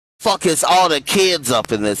Fuck is all the kids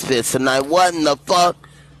up in this bitch tonight? What in the fuck?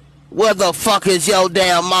 Where the fuck is your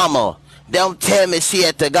damn mama? Don't tell me she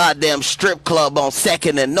at the goddamn strip club on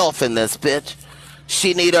 2nd and North in this bitch.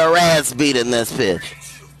 She need her ass beat in this bitch.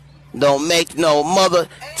 Don't make no mother.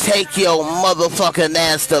 Take your motherfucking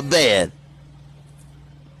ass to bed.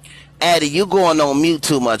 Addy, you going on mute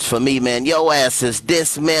too much for me, man. Your ass is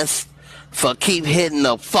dismissed for keep hitting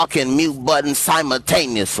the fucking mute button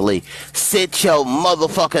simultaneously. Sit your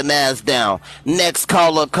motherfucking ass down. Next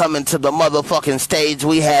caller coming to the motherfucking stage.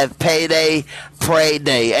 We have Payday, Pray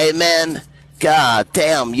Day. Amen. God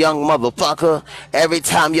damn, young motherfucker. Every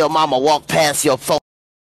time your mama walk past your phone,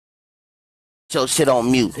 your shit on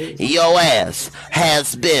mute. Your ass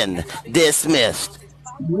has been dismissed.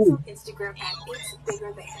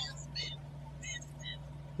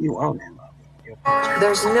 You own him.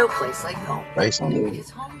 There's no place like home. Basically, Because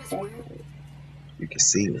home is where you can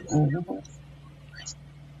see it.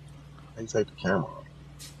 They take the camera.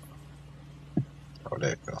 Oh,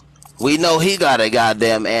 there you go. We know he got a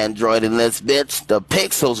goddamn Android in this bitch. The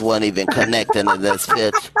pixels weren't even connecting to this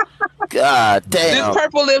bitch. God damn. This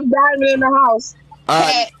Purple Lips Diamond in the house.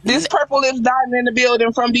 This Purple Lips Diamond in the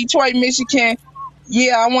building from Detroit, Michigan.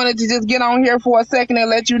 Yeah, I wanted to just get on here for a second and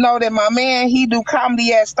let you know that my man, he do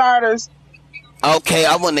comedy at Starters. Okay,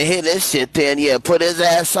 I want to hear this shit then. Yeah, put his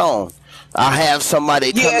ass on. I'll have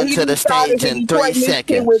somebody coming to the stage in 3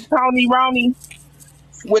 seconds. With Tony Roney.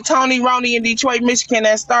 With Tony Roney in Detroit, Michigan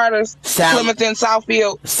at Starters. Plymouth and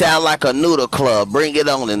Southfield. Sound like a noodle club. Bring it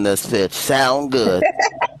on in this bitch. Sound good.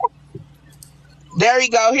 There you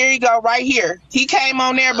go. Here you go. Right here. He came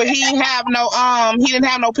on there, but he didn't have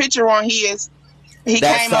no picture on his. He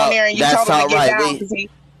came on there and you told him to get down.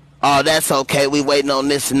 Oh, that's okay. We waiting on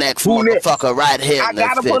this next motherfucker right here. I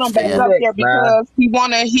gotta put him back up there because he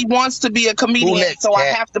wants to be a comedian, so I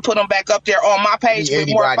have to put him back up there on my page with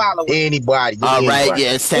more followers. Anybody. All right,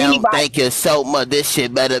 yeah, sound. Thank you so much. This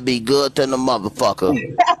shit better be good than the motherfucker.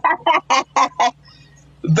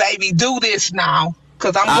 Baby, do this now.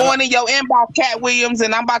 Because I'm going in your inbox, Cat Williams,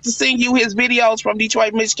 and I'm about to send you his videos from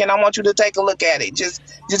Detroit, Michigan. I want you to take a look at it. Just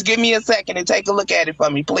give me a second and take a look at it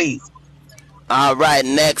for me, please. All right,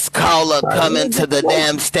 next caller coming to the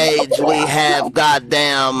damn stage. We have God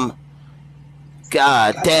damn,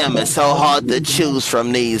 it's so hard to choose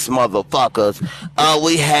from these motherfuckers.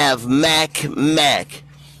 We have Mac.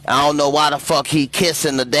 I don't know why the fuck he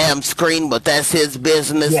kissing the damn screen, but that's his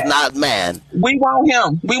business, not mine. We want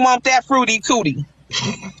him. We want that fruity cootie.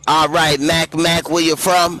 All right, Mac, where you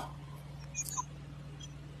from?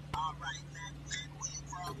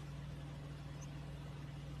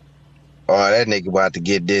 Oh, that nigga about to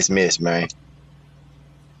get dismissed, man.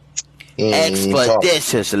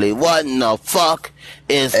 Expeditiously. What in the fuck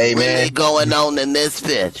is really going on in this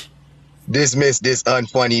bitch? Dismiss this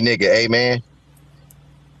unfunny nigga, man.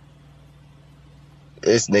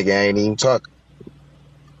 This nigga ain't even talking.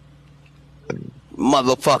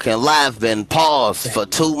 Motherfucking live been paused for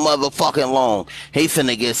too motherfucking long. He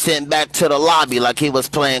finna get sent back to the lobby like he was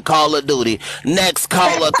playing Call of Duty. Next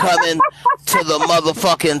caller coming to the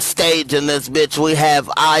motherfucking stage in this bitch. We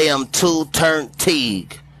have I Am Too Turned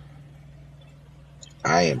Teague.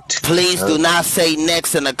 Please do not say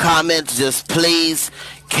next in the comments. Just please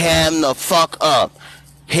cam the fuck up.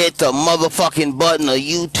 Hit the motherfucking button or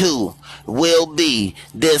you too will be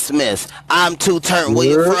dismissed. I'm Too Turned. Where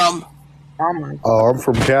you from? I'm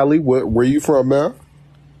from Cali. Where you from, man?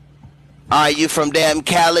 Are you from damn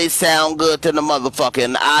Cali? Sound good to the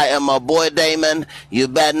motherfucking. I am a boy, Damon. You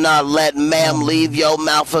better not let ma'am leave your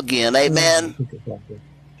mouth again. Amen?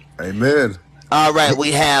 Amen. All right,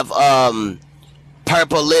 we have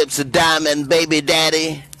Purple Lips Diamond Baby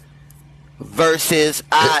Daddy versus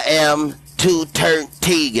I Am Too Turned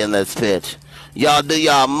Teague in this bitch. Y'all do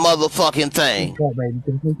y'all motherfucking thing.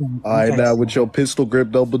 Alright, now with your pistol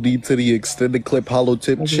grip, double D to the extended clip, hollow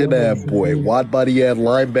tip, chin ab boy, wide body ad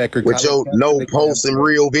linebacker. With your no posting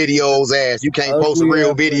real videos ass. You can't post a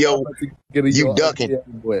real video. You ducking.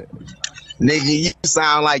 Nigga, you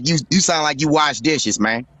sound like you wash dishes,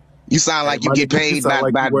 man. You sound like you get paid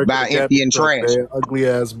by emptying trash. Ugly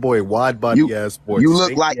ass boy, wide body ass boy. You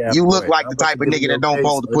look like the type of nigga that don't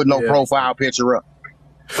supposed to put no profile picture up.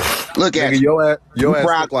 Look at you. Your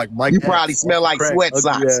ass look like Mike. You probably smell like sweat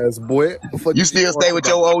socks. Ass boy. You still stay with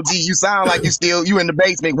your OG. You sound like you in the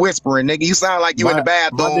basement whispering, nigga. You sound like you in the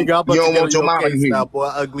bathroom. You don't want your mama to hear you. Boy,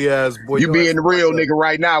 ugly ass boy. You being the real nigga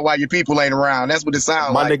right now while your people ain't around. That's what it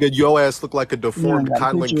sounds like. My nigga, your ass look like a deformed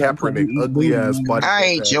Colin Kaepernick. Ugly ass body. I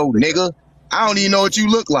ain't your nigga. I don't even know what you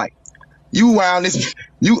look like. You around this,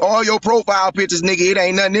 all your profile pictures, nigga, it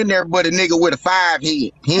ain't nothing in there but a nigga with a 5 head. He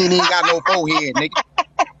ain't even got no 4 head, nigga.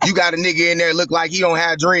 You got a nigga in there look like he don't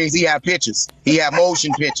have dreams. He have pictures. He have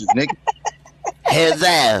motion pictures, nigga. His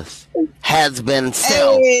ass has been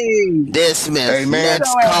self-dismissed. Hey, man.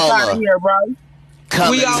 Next caller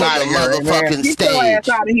coming to the motherfucking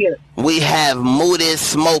stage. We have Moody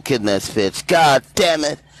smoking this bitch. God damn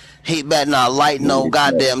it. He better not light no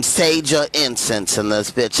goddamn sage or incense in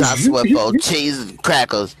this bitch. I swear for cheese and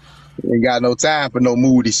crackers. Ain't got no time for no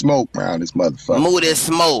Moody smoke around this motherfucker. Moody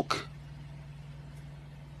smoke.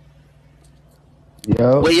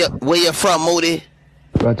 Yo. Where you from, Moody?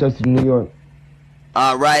 Rochester, New York.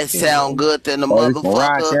 All right, sound good then the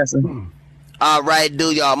motherfucker. All right,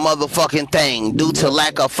 do y'all motherfucking thing. Due to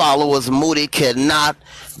lack of followers, Moody cannot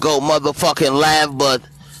go motherfucking live, but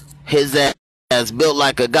his ass built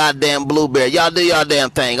like a goddamn blueberry. Y'all do y'all damn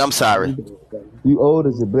thing. I'm sorry. You old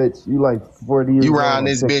as a bitch. You like 40 years old. You around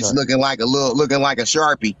this bitch looking like a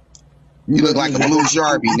Sharpie. You look like a blue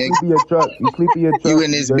Sharpie, nigga. You sleep in your truck. You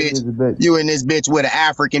in this bitch. You in this bitch with an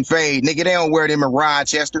African fade, nigga. They don't wear them in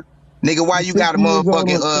Rochester, nigga. Why you got a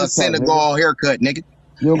motherfucking Senegal haircut, nigga?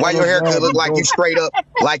 Why your haircut look like you straight up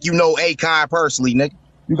like you know Akon personally, nigga?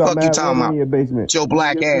 Fuck you talking about? With your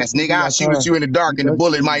black ass, nigga. I'll shoot at you in the dark and the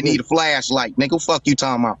bullet might need a flashlight, nigga. Fuck you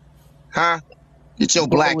talking about? Huh? Get your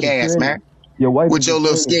black ass, man. With your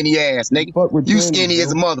little skinny ass, nigga. You skinny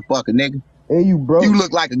as a motherfucker, nigga. And you broke. You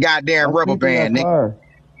look like a goddamn rubber band, nigga.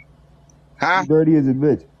 Huh? Dirty as a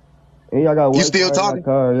bitch. And y'all got white. You still talking?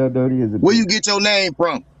 Y'all dirty as a bitch. Where you get your name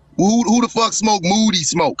from? Who the fuck smoke Moody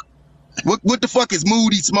smoke? What the fuck is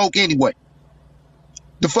Moody smoke anyway?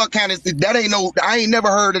 The fuck kind of that ain't no. I ain't never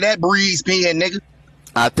heard of that breeze pen, nigga.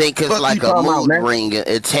 I think it's like a mood ring.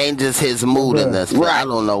 It changes his mood in this. Right. I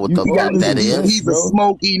don't know what the fuck that is. He's a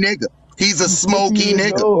smoky nigga. He's a smoky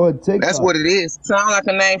nigga. That's what it is. Sound like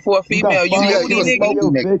a name for a female. You moody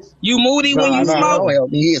nigga. You moody when you smoke?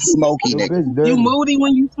 He is smoky nigga. You moody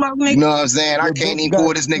when you smoke, nigga? You know what I'm saying? I can't even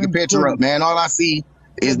pull this nigga picture up, man. All I see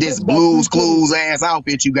is this Blues Clues ass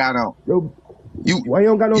outfit you got on. Why you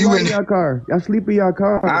don't got no light in your car? Y'all sleep in your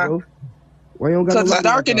car, bro. Why you don't got no light? Cause it's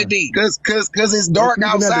dark in the D. Cause it's dark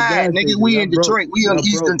outside, nigga. We in Detroit. We on the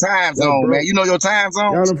Eastern time zone, man. You know your time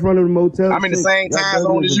zone? Y'all in front of the motel. I'm in the same time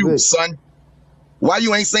zone as you, son. Why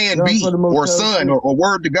you ain't saying B or son or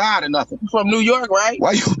word to God or nothing? You from New York, right?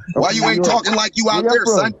 Why you ain't talking like you out there,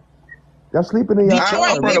 son? Y'all sleeping in your car.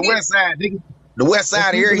 I'm from the west side, nigga. The west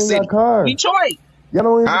side of Erie City. Detroit. Y'all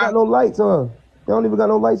don't even got no lights on. Y'all don't even got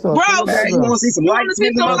no lights on. Bro, you want to see some lights?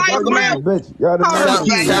 Bitch, y'all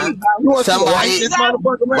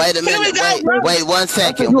wait a minute. Wait 1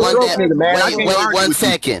 second. Wait 1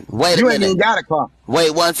 second. Wait a minute. You ain't even got a car.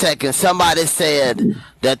 Wait 1 second. Somebody said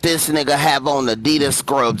that this nigga have on Adidas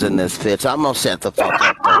scrubs in this bitch. I'm gonna shut the fuck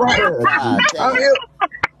up.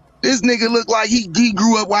 This nigga look like he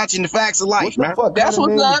grew up watching the Facts of Life, man. That's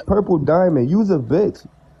what's up. Purple Diamond. You's a bitch.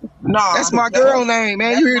 No, that's my girl name,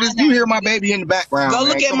 man. You hear this? You hear my baby in the background. Go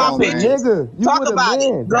look at my picture. Nigga, talk about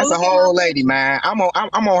it. That's a whole lady, man. I'm on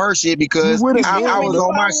her shit because I was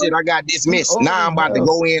on my shit. I got dismissed. Now I'm about to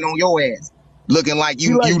go in on your ass, looking like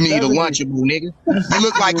you need a Lunchable, nigga. You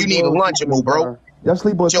look like you need a Lunchable, bro. Y'all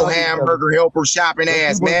sleep on your hamburger helper shopping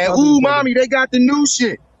ass, man. Ooh, mommy, they got the new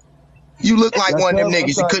shit. You look like one of them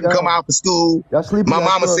niggas. You couldn't come out for school. My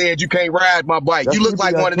mama said you can't ride my bike. You look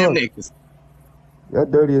like one of them niggas. Y'all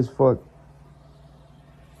dirty as fuck.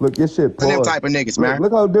 Look, your shit poor. Them type of niggas, man.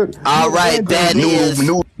 Look how dirty. All right, that is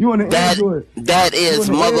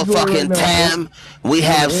motherfucking right Tam. We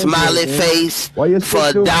have Smiley Face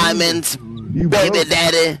for Diamonds, Baby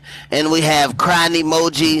Daddy, and we have crying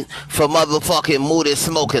emoji for motherfucking Moody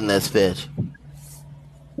smoking this bitch.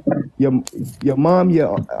 Your mom,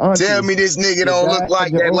 your auntie. Tell me this nigga don't look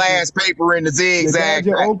like that last paper in the zigzag.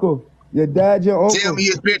 Your uncle. Your dad, your uncle. Tell me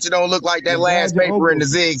his picture don't look like that last paper in the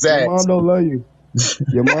zigzag. Your mom don't love you.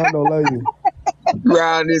 Your mom don't love you. You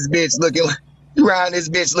around this bitch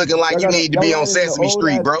looking like you need to be on Sesame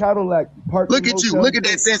Street, bro. Look at you. Look at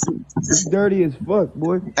that Sesame. It's dirty as fuck,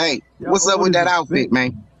 boy. Hey, what's up with that outfit,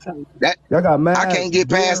 man? Y'all got mad. I can't get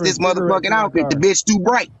past this motherfucking outfit. The bitch too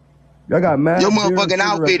bright. Y'all got mad. Your motherfucking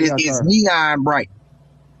outfit is neon bright.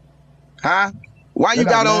 Huh? Why you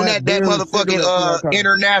got on that motherfucking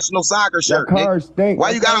international soccer shirt, nigga? Why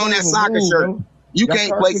you got on that soccer shirt? You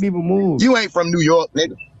can't play. You ain't from New York,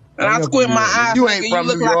 nigga. And I squint my eyes. You ain't from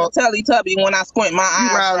New York. Like a Teletubby when I squint my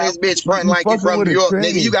eyes. You around this bitch fronting like you from New York,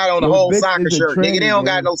 nigga. You got on the whole soccer shirt, nigga. They don't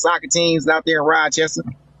got no soccer teams out there in Rochester.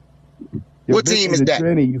 What team is that?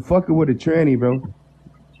 You fucking with a tranny, bro.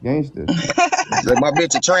 Gangster. My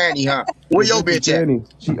bitch a tranny, huh? Where your bitch at?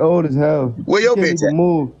 She old as hell. Where your bitch at?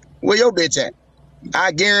 Move. Where your bitch at?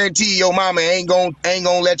 I guarantee your mama ain't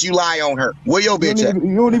gonna let you lie on her. Where your bitch at?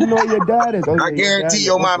 You don't even know your dad is. I guarantee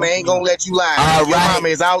your mama ain't gonna let you lie. All your right. mama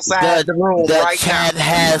is outside the room the right chat now.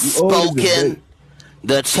 has spoken.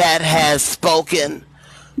 The chat has spoken.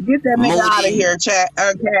 Get that nigga out of here, Cat.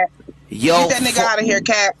 Cat. Yo, get that nigga out of here,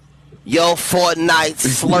 Cat. Yo, Fortnite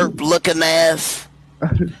slurp looking ass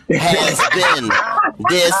has been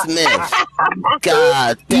dismissed.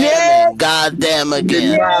 God damn it. God damn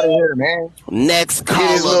again. Get out of here, man. Next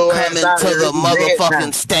caller coming to the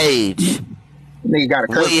motherfucking stage. Nigga got a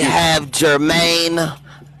curfew. We have Jermaine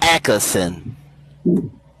Ackerson.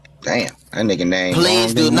 Damn, that nigga name.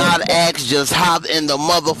 Please do not ask, just hop in the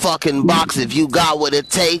motherfucking box if you got what it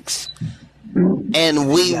takes. And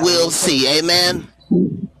we will see. Amen?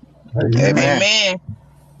 Amen.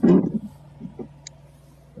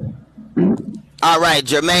 All right,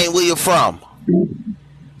 Jermaine, where you from?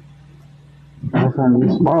 I'm from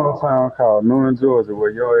this small town called Newnan, Georgia, where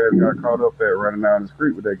your ass got caught up at running down the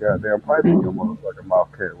street with that goddamn pipe in your motherfucking mouth,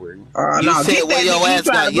 cat with you. You said where your ass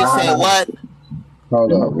got? You said what?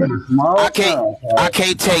 Hold up, I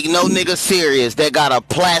can't take no nigga serious that got a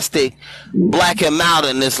plastic black and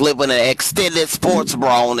mountain that's living an extended sports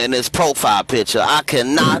bra in his profile picture. I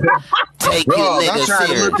cannot take you nigga I'm trying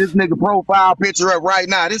serious. to look this nigga profile picture up right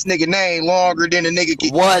now. This nigga name longer than the nigga.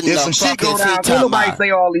 What There's the some fuck shit go is he down. talking Nobody about?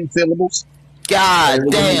 say all these syllables. God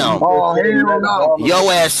damn. Oh, hell no.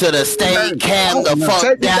 Your ass should have stayed cam the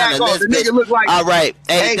fuck down in this bitch. Like, all right.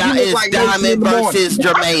 Hey, it's like Diamond versus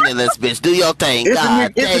Jermaine in this bitch. Do your thing. It's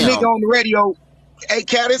God it's damn. a nigga on the radio. Hey,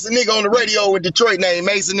 Cat, it's a nigga on the radio in Detroit named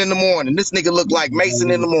Mason in the Morning. This nigga look like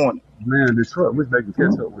Mason in the Morning. Man, Detroit, wish they could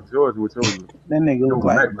catch up with Georgia, with your that nigga look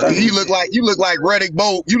like you look like Reddick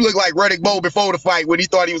Bowe. You look like Reddick Bowe before the fight when he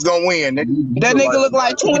thought he was gonna win. That nigga look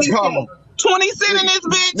like 20 cent in this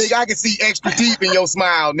bitch. Nigga, I can see extra teeth in your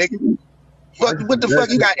smile, nigga. Fuck, what the fuck?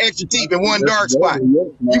 You got extra teeth in one dark spot.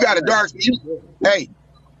 You got a dark. Hey,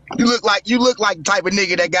 you look like the type of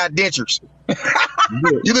nigga that got dentures.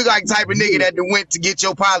 You look like the type of nigga that went to get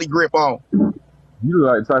your poly grip on. You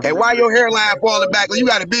like type. Hey, why your hairline falling back? You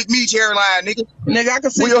got a big meat hairline, nigga. Nigga, I can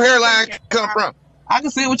see where your hairline come from. I can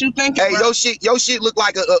see what you thinking. Hey, bro. your shit look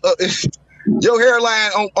like your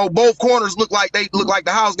hairline on both corners look like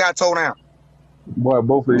the house got tore down. Boy,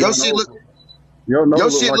 both of your shit look. Your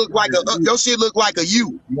shit look like a your shit look like a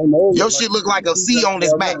U. Your shit look like a C on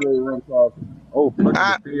his back. Nigga,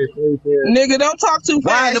 don't talk too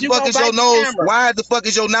fast. Why the fuck is your nose? Why the fuck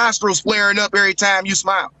is your nostrils flaring up every time you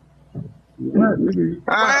smile? Why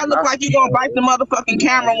it look like you gonna bite the motherfucking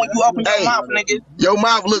camera when you open your mouth, nigga? Your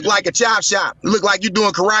mouth look like a chop shop. It look like you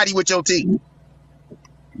doing karate with your teeth.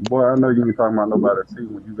 Boy, I know you ain't talking about nobody teeth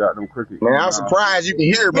when you got them crooked. Man, I'm surprised you can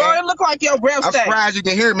hear, man. Bro, it look like your breath stank. I'm surprised you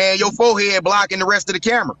can hear, man. Your forehead blocking the rest of the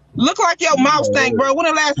camera. Look like your mouth stank, bro. When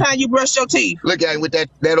the last time you brushed your teeth? Look at him with that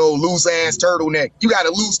old loose ass turtleneck. You got a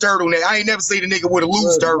loose turtleneck. I ain't never seen a nigga with a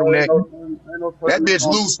loose turtleneck. That bitch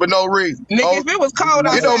loose for no reason. Nigga, if it was cold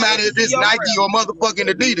outside, it don't matter if it's Nike or motherfucking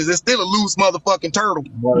Adidas. It's still a loose motherfucking turtle.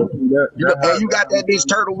 And you got that bitch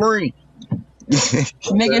turtle green.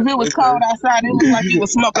 Nigga, if it was cold outside, it looked like you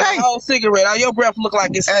was smoking a whole cigarette. All your breath look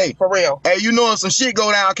like it's for real. Hey, you know if some shit go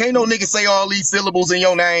down, can't no nigga say all these syllables in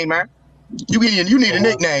your name, man. You need a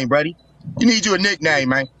nickname, buddy. You need you a nickname,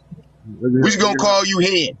 man. We just gonna call you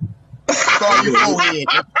Head. Call you Forehead.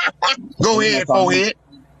 Go ahead, Forehead.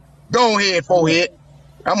 Go ahead, Forehead.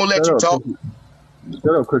 I'm gonna let you talk.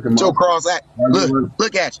 Shut up, quick. Joe Cross act.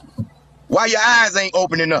 Look at you. Why your eyes ain't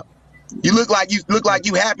opening up? You look like you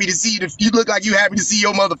happy to see your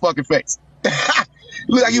motherfucking face. You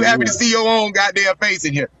look like you happy to see your own goddamn face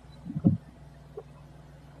in here.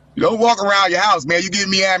 You don't walk around your house, man. You giving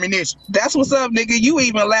me ammunition. That's what's up, nigga. You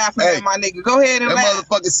even laughing at my nigga. Go ahead and laugh. That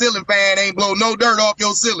motherfucking ceiling fan ain't blow no dirt off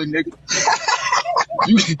your ceiling, nigga.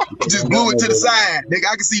 You just blew it to the side, nigga.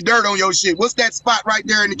 I can see dirt on your shit. What's that spot right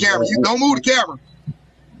there in the camera? You don't move the camera.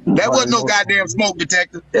 That wasn't no goddamn smoke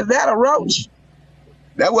detector. Is that a roach?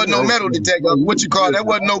 That wasn't no metal detector. What you call it? That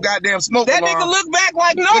wasn't no goddamn smoke alarm. That nigga look back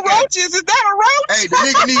like no roaches. Is that a roach? Hey, the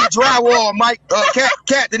nigga need drywall, Mike.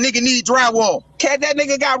 Cat, the nigga need drywall. Cat, that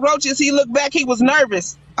nigga got roaches. He looked back. He was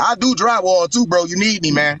nervous. I do drywall too, bro. You need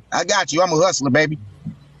me, man. I got you. I'm a hustler, baby.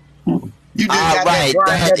 You just got that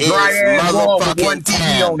dry ass wall with one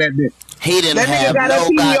TV on that bitch. He didn't have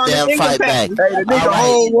no goddamn fight back. Hey, the nigga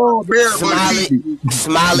whole wall bare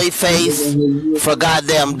smiley face for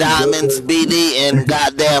goddamn Diamonds, BD, and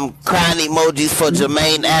goddamn crying emojis for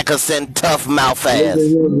Jermaine Ackerson, tough mouth ass.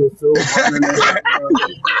 He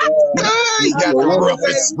got the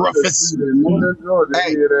roughest.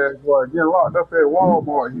 Hey, getting locked up at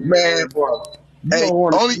Walmart. Man, Hey,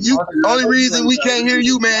 only reason we can't hear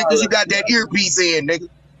you, man, because you got that earpiece in, nigga.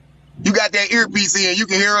 You got that earpiece in. You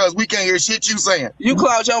can hear us. We can't hear shit you saying. You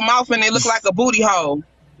close your mouth and it look like a booty hole.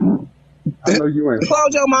 I know you ain't.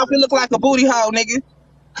 Close your mouth, it look like a booty hole, nigga.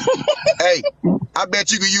 Hey, I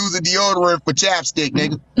bet you could use a deodorant for chapstick,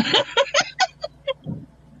 nigga.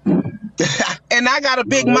 And I got a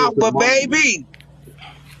big mouth, but baby.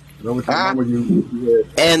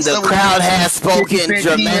 And the crowd has spoken.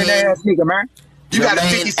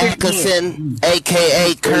 Jermaine Atkinson,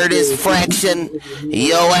 a.k.a. Curtis Fraction,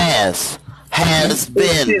 your ass has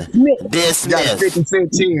been dismissed. 50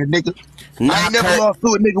 cent chin, nigga. I ain't never lost to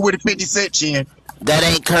a nigga with a 50 cent chin. That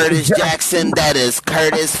ain't Curtis Jackson. That is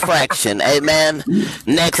Curtis Fraction. Amen.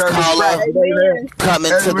 Next caller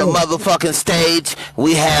coming to the motherfucking stage.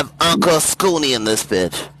 We have Uncle Scooney in this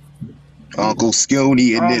bitch. Uncle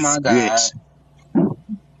Scooney in this bitch.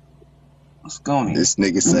 Scooney. This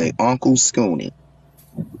nigga say Uncle Scooney.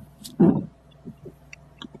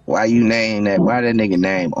 Why you name that? Why that nigga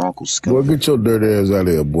name Uncle Scooney? Boy, get your dirty ass out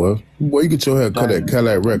of here, boy. Boy, you get your hair cut at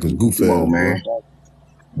Cadillac Records, goofy ass, man.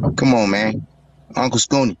 Come on, man. Uncle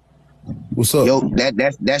Scooney. What's up? Yo,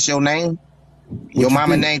 that's your name? Your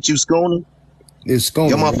mama named you Scooney? It's Scooney.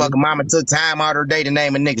 Your motherfucking mama took time out of her day to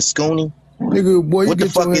name a nigga Scooney? Nigga, boy, you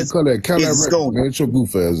get your hair cut at Cadillac Records, man. Get your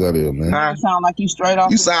goof ass out of here, man. You sound like you straight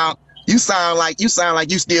off. You sound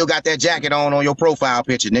like you still got that jacket on your profile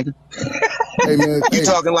picture, nigga. Hey man, you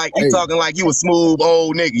talking like you a smooth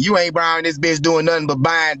old nigga. You ain't buying this bitch doing nothing but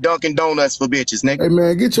buying Dunkin' Donuts for bitches, nigga. Hey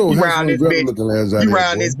man, get your round this bitch. You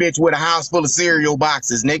round this bitch with a house full of cereal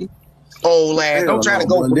boxes, nigga. Old ass. Don't try to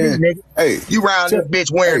go for me, nigga. Hey, you round this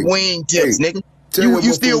bitch wearing wing tips, nigga.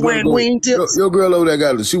 You still wearing wing tips? Your girl over there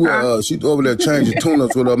got it. She over there changing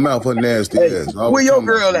tune-ups with her mouth, her nasty ass. Where your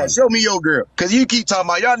girl at? Show me your girl. Cause you keep talking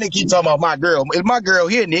about, y'all niggas keep talking about my girl. It's my girl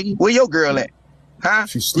here, nigga. Where your girl at? Huh?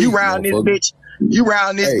 You round this bitch. You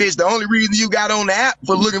round this bitch. The only reason you got on the app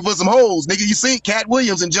for looking for some hoes, nigga. You seen Cat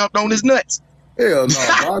Williams and jumped on his nuts. Hell no.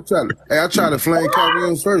 I try to flame Cat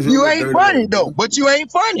Williams first. You ain't funny though, but you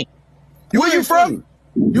ain't funny. Where you from?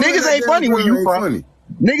 Niggas ain't funny where you from.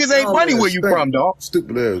 Niggas ain't funny where you from, dog.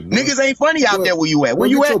 Stupid ass. Niggas ain't funny out there where you at. Where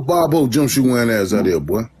you at? Get your Bobo jumpsuit wearing ass out there,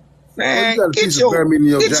 boy. Man, get your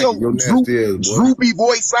droopy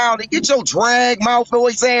voice sounding. Get your drag mouth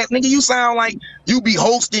voice ass, nigga. You sound like you be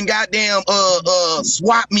hosting goddamn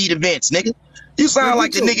swap meet events, nigga. You sound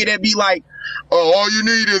like the nigga that be like, oh, all you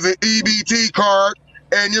need is an EBT card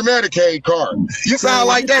and your Medicaid card. You sound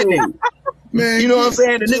like that nigga. Man, you know what I'm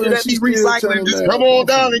saying? The nigga that be recycling, just come on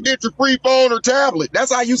down and get your free phone or tablet.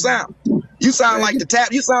 That's how you sound. You sound like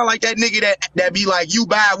you sound like that nigga that be like, you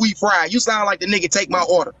buy, we fry. You sound like the nigga take my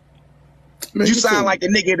order. Man, you sound like the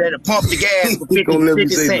nigga that pump the gas for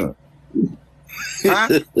 50 cents. Huh?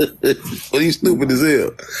 Well, he's stupid as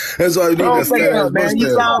hell. That's all you do. Man. You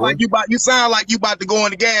sound like you about to go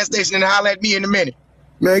in the gas station and holler at me in a minute.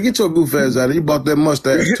 Man, get your goof ass out of here. You bought that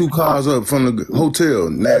mustache 2 cars up from the hotel.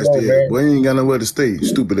 Nasty ass, boy. You ain't got nowhere to stay.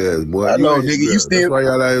 Stupid ass, bow. I know, nigga. You still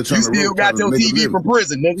got your TV from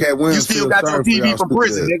prison, nigga. You still got your TV from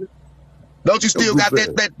prison, nigga. Don't you still got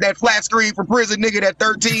that flat screen from prison, nigga, that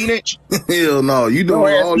 13-inch? Hell no. You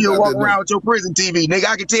doing all you walk around with your prison TV, nigga.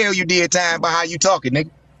 I can tell you did time by how you talking,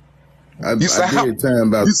 nigga. You sound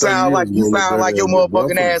like your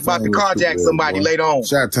motherfucking ass about to carjack somebody later on.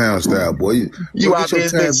 Chi-Town style, boy. You out there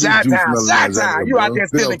spilling Chi-Town. You out there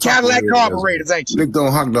spilling Cadillac carburetors, ain't you? Nick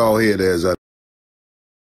don't hot dog head ass out.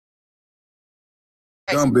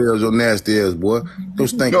 Dumbbells, your nasty ass, boy.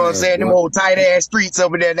 Those you know what I'm saying? Them old tight ass streets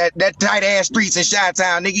over there, that tight ass streets in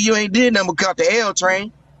Chi-Town, nigga. You ain't did nothing but cut the L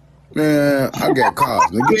train. Man, I got cars.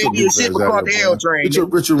 Get your shit caught the L train. Get your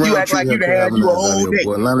Richard you act like you done had you a whole day.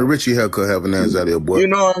 Boy. Lionel Richie haircut having ass out here, boy. You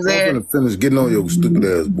know what I'm saying? I'm finna finish getting on your stupid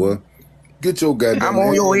ass, boy. Get your goddamn. I'm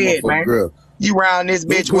on your head, man. Girl. You round this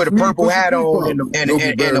bitch with a purple hat on and a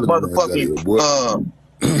motherfucking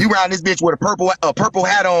you round this bitch with a purple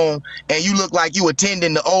hat on and you look like you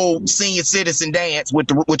attending the old senior citizen dance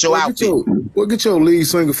with your outfit. Get your lead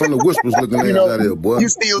singer from the Whispers looking ass out here, boy. You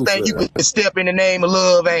still think you can step in the name of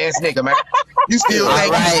love ass nigga, man. You still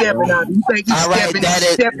think you stepping out. You think you stepping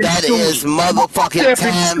that is motherfucking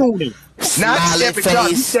time.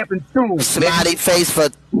 Smiley face for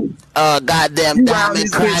goddamn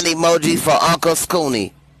diamond crying emojis for Uncle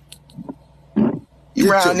Scooney. You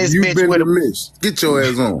round this bitch with a miss. Get your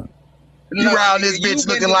ass on. You round this bitch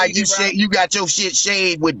looking like you got your shit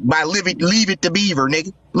shaved by Leave It to Beaver,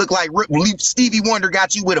 nigga. Look like Stevie Wonder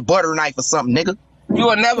got you with a butter knife or something, nigga. You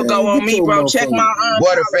will never go on me, bro. Check my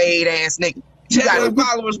butter fade ass nigga. Check my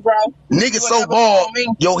followers, bro. Nigga so bald,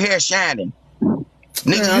 your hair shining.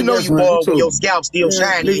 Nigga, you know you bald when your scalp still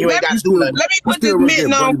shiny. You ain't got to do nothing. Let me put this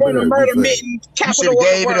mitten on for the murder mitten capital of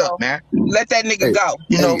the world. Man. Let that nigga go.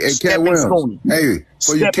 You know, stepping stony. Hey,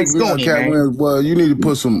 before you kick me out, Cat Williams, boy, you need to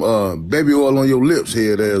put some baby oil on your lips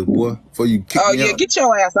here, there, boy, before you kick me out. Oh, yeah, get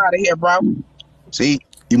your ass out of here, bro. See,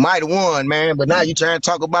 you might have won, man, but now you trying to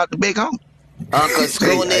talk about the big homie. Uncle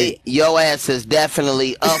Scooney, your ass is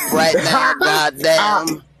definitely up right now,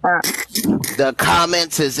 goddamn. The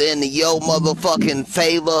comments is in your motherfucking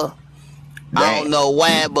favor. I don't know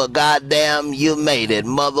why, but goddamn, you made it,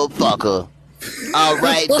 motherfucker. All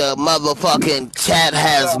right, the motherfucking chat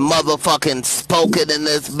has motherfucking spoken in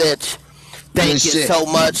this bitch. Thank you so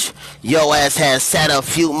much. Your ass has sat a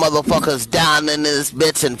few motherfuckers down in this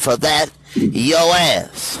bitch, and for that, your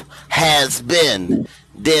ass has been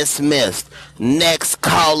dismissed. Next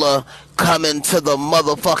caller coming to the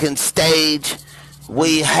motherfucking stage.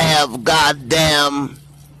 We have goddamn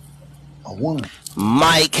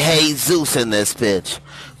Mike Jesus in this bitch.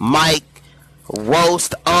 Mike,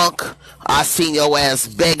 roast Unc. I seen your ass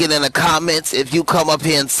begging in the comments. If you come up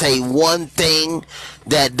here and say one thing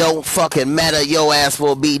that don't fucking matter, your ass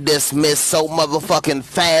will be dismissed so motherfucking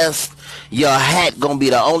fast. Your hat gonna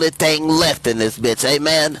be the only thing left in this bitch,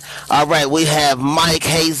 amen? Alright, we have Mike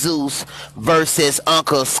Jesus versus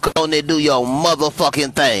Uncle Scooney. Do your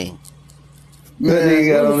motherfucking thing. Man,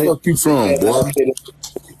 where the fuck you from, boy?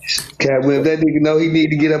 Cat Williams, that nigga know he need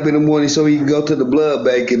to get up in the morning so he can go to the blood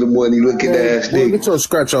bank in the morning looking ass nigga. Get your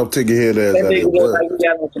scratch off ticket head ass out of here, boy. Like he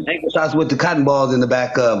got some ankle shots with the cotton balls in the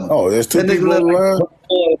back of him. Oh, there's two people around?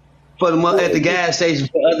 For the at the gas station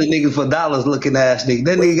for other niggas for dollars looking ass nigga.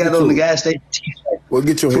 That nigga got on the gas station t-shirt. Well,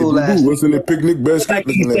 get your head boo-boo. What's in the picnic basket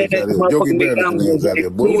looking ass out here? Yogi Bear looking ass out here,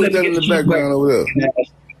 boy. What's that in the background over there?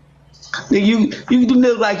 Nigga, you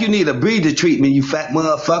look like you need a breather treatment, you fat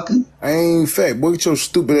motherfucker. I ain't fat, boy. Get your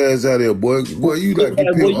stupid ass out of here, boy. Boy, you like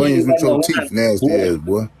to peel onions with your teeth, nasty ass,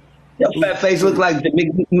 boy. Your fat face look like the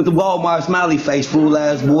Walmart smiley face, fool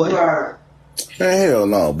ass boy. Man, hell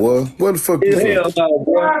no, boy. What the fuck you hell no,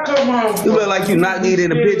 boy. You look like you not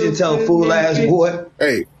needing a pigeon toe, fool ass boy.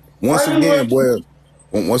 Hey, once again, boy.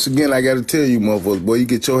 Once again, I gotta tell you, motherfuckers, boy, you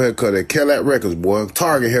get your hair cut at Cadillac Records, boy.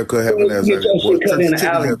 Target haircut having ass, boy. Cut in the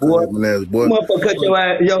alley, boy. Motherfucker, cut your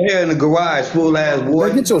hair in the garage, fool ass boy.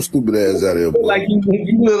 Man, get your stupid ass out of here, boy.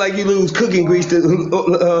 You look like you lose cooking grease to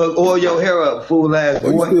oil your hair up, fool ass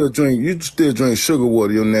boy. You still drink sugar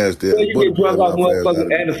water, your nasty ass. You get drunk off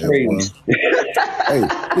motherfucking antifreeze. Hey,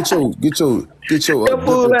 get your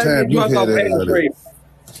fool ass get drunk off antifreeze.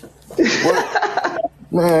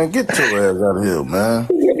 Man, get your ass out of here, man.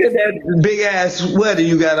 Look at that big ass sweater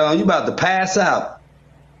you got on. You about to pass out.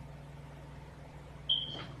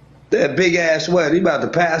 That big ass sweater, you about to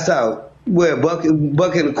pass out. Wear a bucket and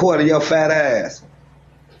a quarter of your fat ass.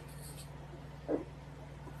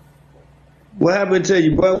 What happened to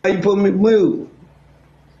you, bro? Why you put me in mute?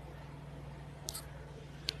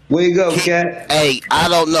 Where you go, cat? Hey, I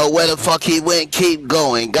don't know where the fuck he went. Keep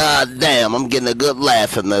going. God damn, I'm getting a good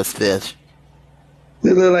laugh in this bitch.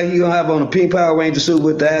 It look like you gonna have on a pink Power Ranger suit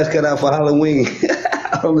with the ass cut out for Halloween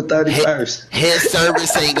on the 31st. His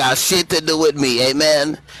service ain't got shit to do with me,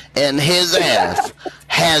 amen? And his ass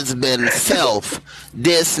has been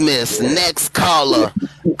self-dismissed. Next caller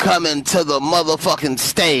coming to the motherfucking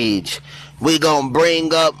stage. We gonna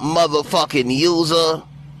bring up motherfucking user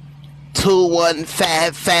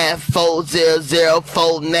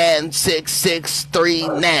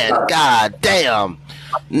 2155400496639. God damn.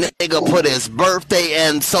 Nigga put his birthday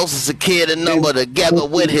and social security number together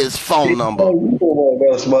with his phone number.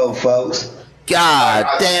 Those motherfuckers. God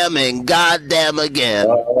damn and God damn again.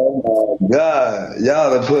 Oh my God.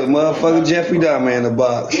 Y'all done put motherfucking Jeffrey Dahmer in the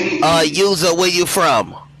box. User, where you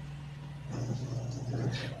from?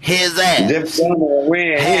 His ass has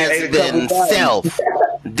been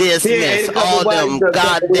self-dismissed. All them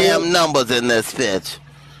goddamn numbers in this bitch.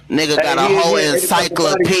 Nigga got a whole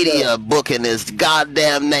encyclopedia book in his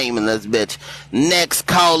goddamn name in this bitch. Next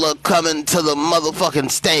caller coming to the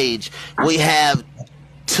motherfucking stage. We have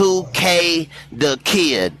 2K the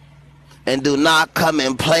Kid. And do not come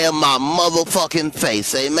and play in my motherfucking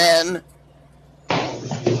face. Amen?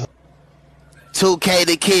 2K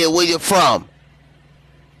the Kid, where you from?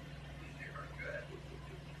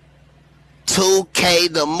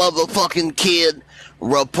 2K the motherfucking Kid.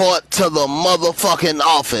 Report to the motherfucking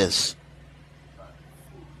office.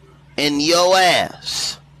 And your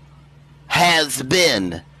ass has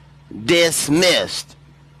been dismissed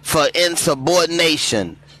for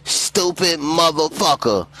insubordination. Stupid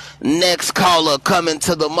motherfucker. Next caller coming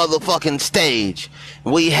to the motherfucking stage.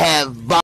 We have